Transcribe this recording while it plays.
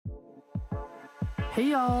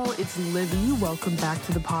Hey y'all, it's Livy. Welcome back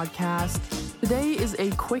to the podcast. Today is a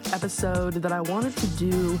quick episode that I wanted to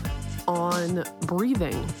do on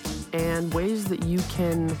breathing and ways that you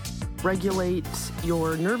can regulate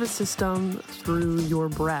your nervous system through your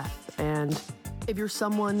breath. And if you're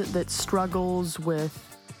someone that struggles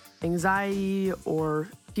with anxiety or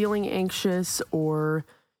feeling anxious, or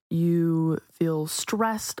you feel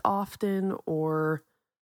stressed often, or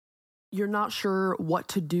you're not sure what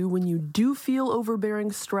to do when you do feel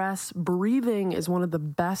overbearing stress, breathing is one of the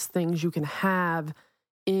best things you can have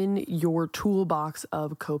in your toolbox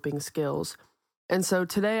of coping skills. And so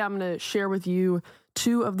today I'm going to share with you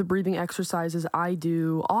 2 of the breathing exercises I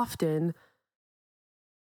do often.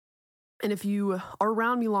 And if you are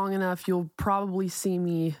around me long enough, you'll probably see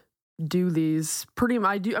me do these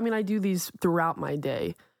I do these throughout my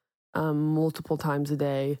day, multiple times a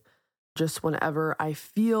day. Just whenever I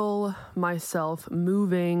feel myself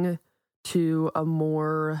moving to a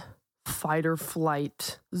more fight or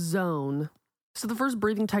flight zone. So the first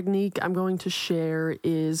breathing technique I'm going to share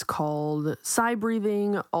is called sigh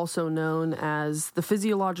breathing, also known as the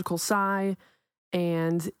physiological sigh.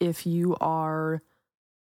 And if you are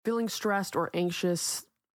feeling stressed or anxious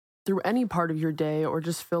through any part of your day, or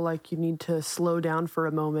just feel like you need to slow down for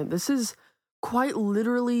a moment, this is quite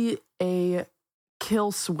literally a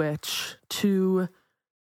kill switch to,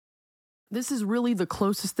 this is really the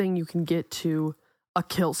closest thing you can get to a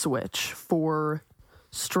kill switch for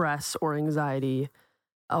stress or anxiety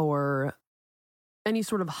or any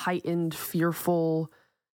sort of heightened, fearful,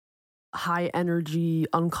 high energy,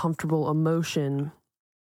 uncomfortable emotion.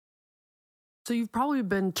 So you've probably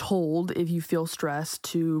been told, if you feel stressed,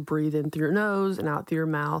 to breathe in through your nose and out through your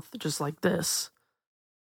mouth, just like this.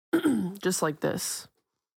 Just like this.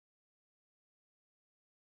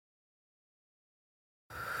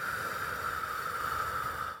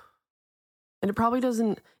 And it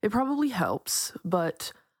probably helps,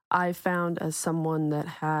 but I found, as someone that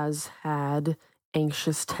has had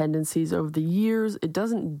anxious tendencies over the years, it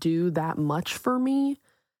doesn't do that much for me.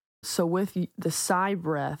 So with the sigh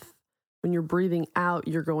breath, when you're breathing out,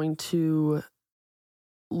 you're going to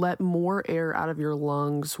let more air out of your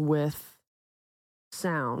lungs with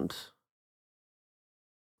sound,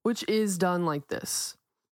 which is done like this.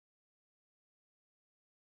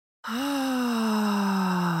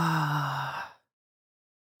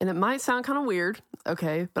 And it might sound kind of weird,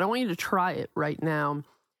 okay, but I want you to try it right now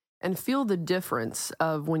and feel the difference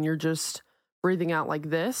of when you're just breathing out like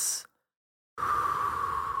this and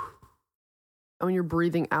when you're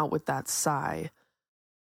breathing out with that sigh.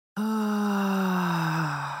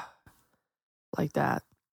 Like that.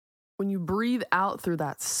 When you breathe out through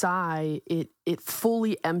that sigh, it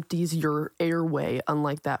fully empties your airway,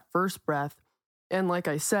 unlike that first breath. And like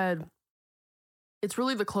I said, it's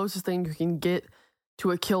really the closest thing you can get to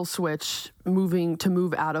a kill switch, move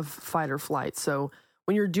out of fight or flight. So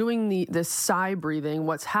when you're doing this sigh breathing,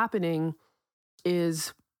 what's happening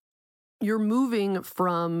is you're moving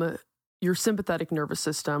from your sympathetic nervous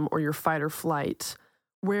system or your fight or flight,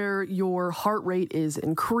 where your heart rate is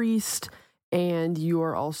increased and you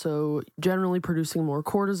are also generally producing more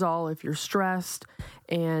cortisol if you're stressed,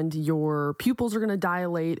 and your pupils are going to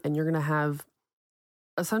dilate and you're going to have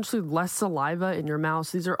essentially less saliva in your mouth.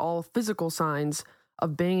 So these are all physical signs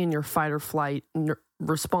of being in your fight or flight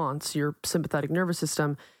response, your sympathetic nervous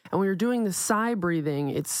system. And when you're doing the sigh breathing,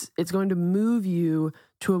 it's going to move you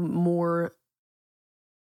to more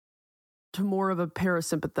of a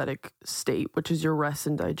parasympathetic state, which is your rest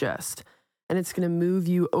and digest. And it's going to move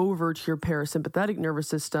you over to your parasympathetic nervous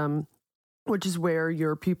system, which is where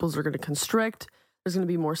your pupils are going to constrict. There's going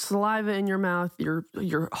to be more saliva in your mouth. Your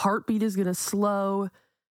heartbeat is going to slow,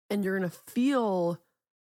 and you're going to feel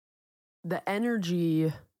the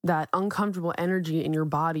energy, that uncomfortable energy in your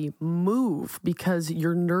body move, because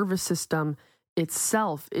your nervous system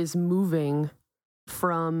itself is moving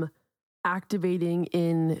from activating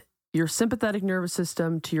in your sympathetic nervous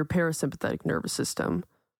system to your parasympathetic nervous system.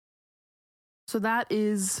 So that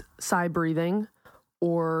is sigh breathing,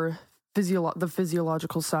 or the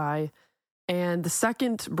physiological sigh. And the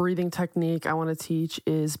second breathing technique I want to teach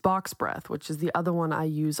is box breath, which is the other one I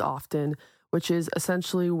use often, which is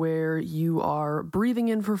essentially where you are breathing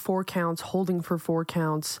in for 4 counts, holding for 4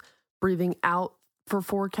 counts, breathing out for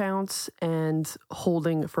 4 counts, and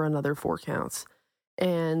holding for another 4 counts.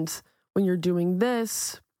 And when you're doing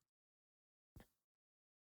this,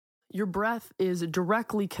 your breath is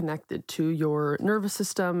directly connected to your nervous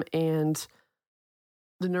system and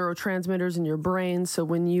the neurotransmitters in your brain. So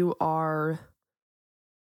when you are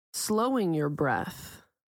slowing your breath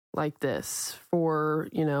like this for,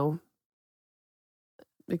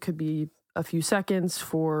 it could be a few seconds,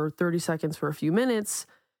 for 30 seconds, for a few minutes,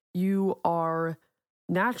 you are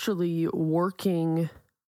naturally working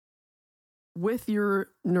with your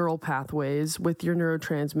neural pathways, with your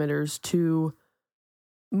neurotransmitters to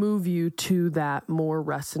move you to that more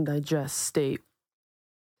rest and digest state.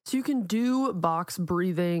 So you can do box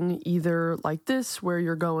breathing either like this, where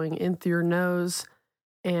you're going in through your nose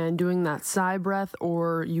and doing that sigh breath,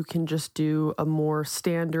 or you can just do a more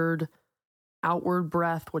standard outward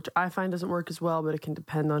breath, which I find doesn't work as well, but it can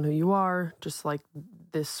depend on who you are, just like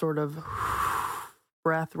this sort of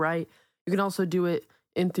breath, right? You can also do it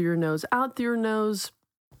in through your nose, out through your nose,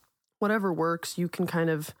 whatever works. You can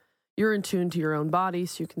you're in tune to your own body,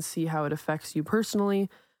 so you can see how it affects you personally,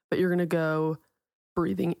 but you're going to go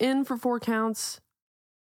breathing in for 4 counts.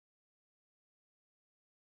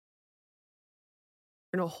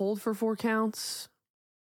 You're going to hold for 4 counts.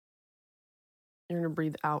 You're going to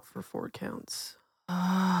breathe out for 4 counts. And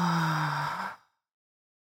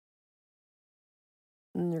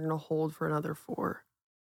you're going to hold for another 4.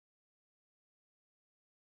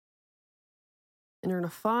 And you're going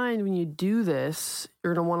to find when you do this,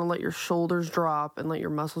 you're going to want to let your shoulders drop and let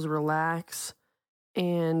your muscles relax.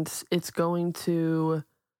 And it's going to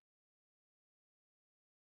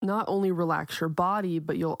not only relax your body,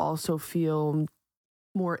 but you'll also feel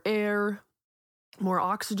more air, more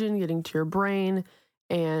oxygen getting to your brain,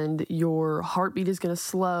 and your heartbeat is going to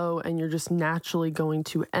slow, and you're just naturally going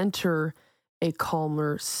to enter a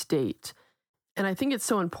calmer state. And I think it's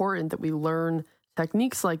so important that we learn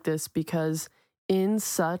techniques like this, because in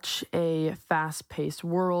such a fast-paced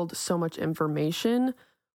world, so much information,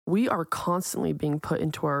 we are constantly being put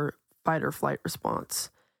into our fight or flight response.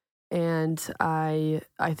 And I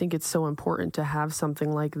think it's so important to have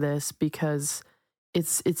something like this, because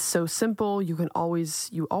it's so simple. You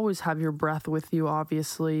always have your breath with you,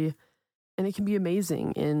 obviously, and it can be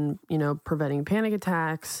amazing in, preventing panic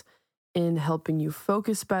attacks, in helping you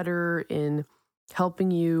focus better, in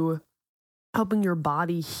helping your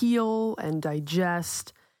body heal and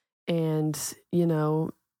digest, and,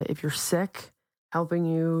 if you're sick, helping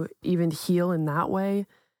you even heal in that way.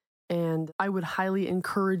 And I would highly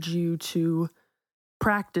encourage you to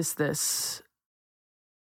practice this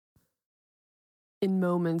in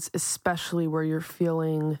moments, especially where you're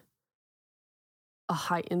feeling a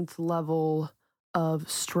heightened level of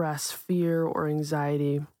stress, fear, or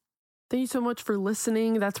anxiety. Thank you so much for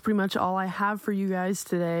listening. That's pretty much all I have for you guys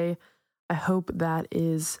today. I hope that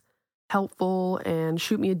is helpful, and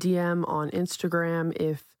shoot me a DM on Instagram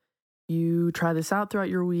if you try this out throughout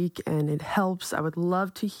your week and it helps. I would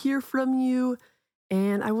love to hear from you,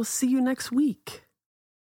 and I will see you next week.